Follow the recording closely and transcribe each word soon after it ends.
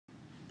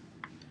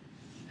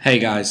Hey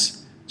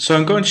guys, so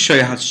I'm going to show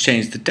you how to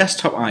change the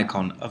desktop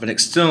icon of an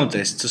external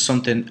disk to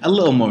something a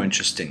little more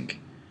interesting.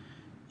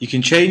 You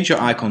can change your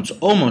icon to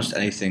almost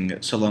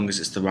anything so long as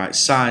it's the right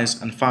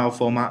size and file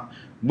format,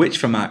 which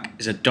for Mac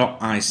is a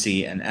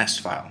 .ic and .s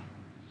file.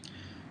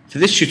 For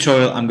this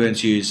tutorial I'm going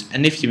to use a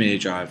Nifty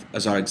MiniDrive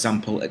as our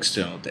example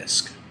external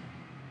disk.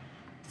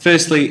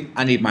 Firstly,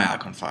 I need my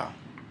icon file.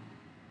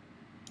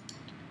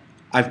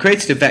 I've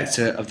created a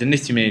vector of the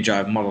Nifty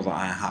MiniDrive model that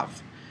I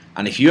have.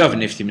 And if you have a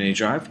Nifty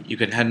MiniDrive, you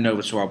can head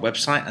over to our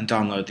website and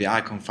download the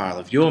icon file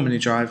of your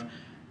MiniDrive,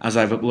 as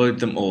I've uploaded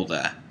them all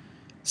there.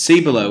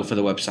 See below for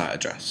the website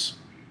address.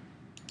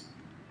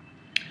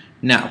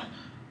 Now,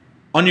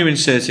 on your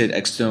inserted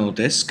external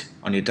disk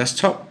on your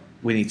desktop,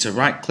 we need to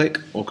right click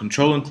or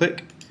control and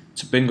click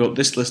to bring up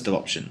this list of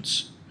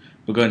options.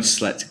 We're going to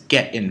select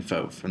Get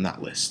Info from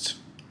that list.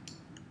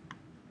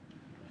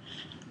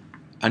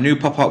 A new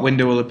pop-up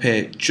window will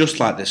appear just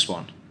like this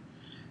one.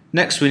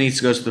 Next we need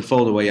to go to the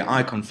folder where your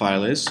icon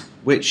file is,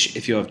 which,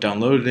 if you have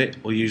downloaded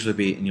it, will usually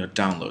be in your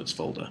Downloads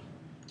folder.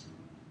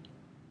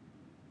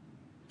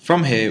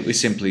 From here we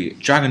simply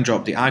drag and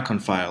drop the icon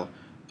file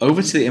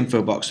over to the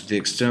info box of the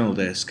external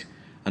disk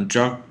and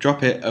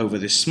drop it over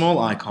this small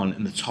icon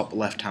in the top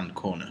left hand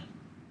corner.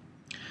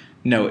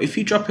 No, if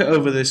you drop it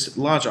over this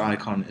larger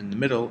icon in the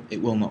middle,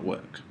 it will not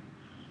work.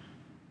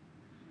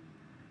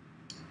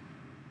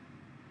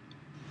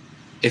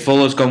 If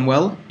all has gone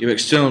well, your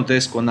external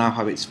disk will now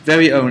have its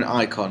very own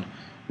icon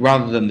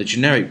rather than the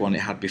generic one it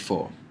had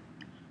before.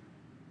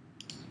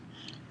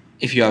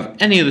 If you have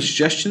any other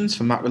suggestions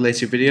for Mac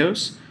related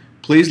videos,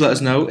 please let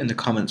us know in the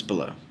comments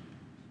below.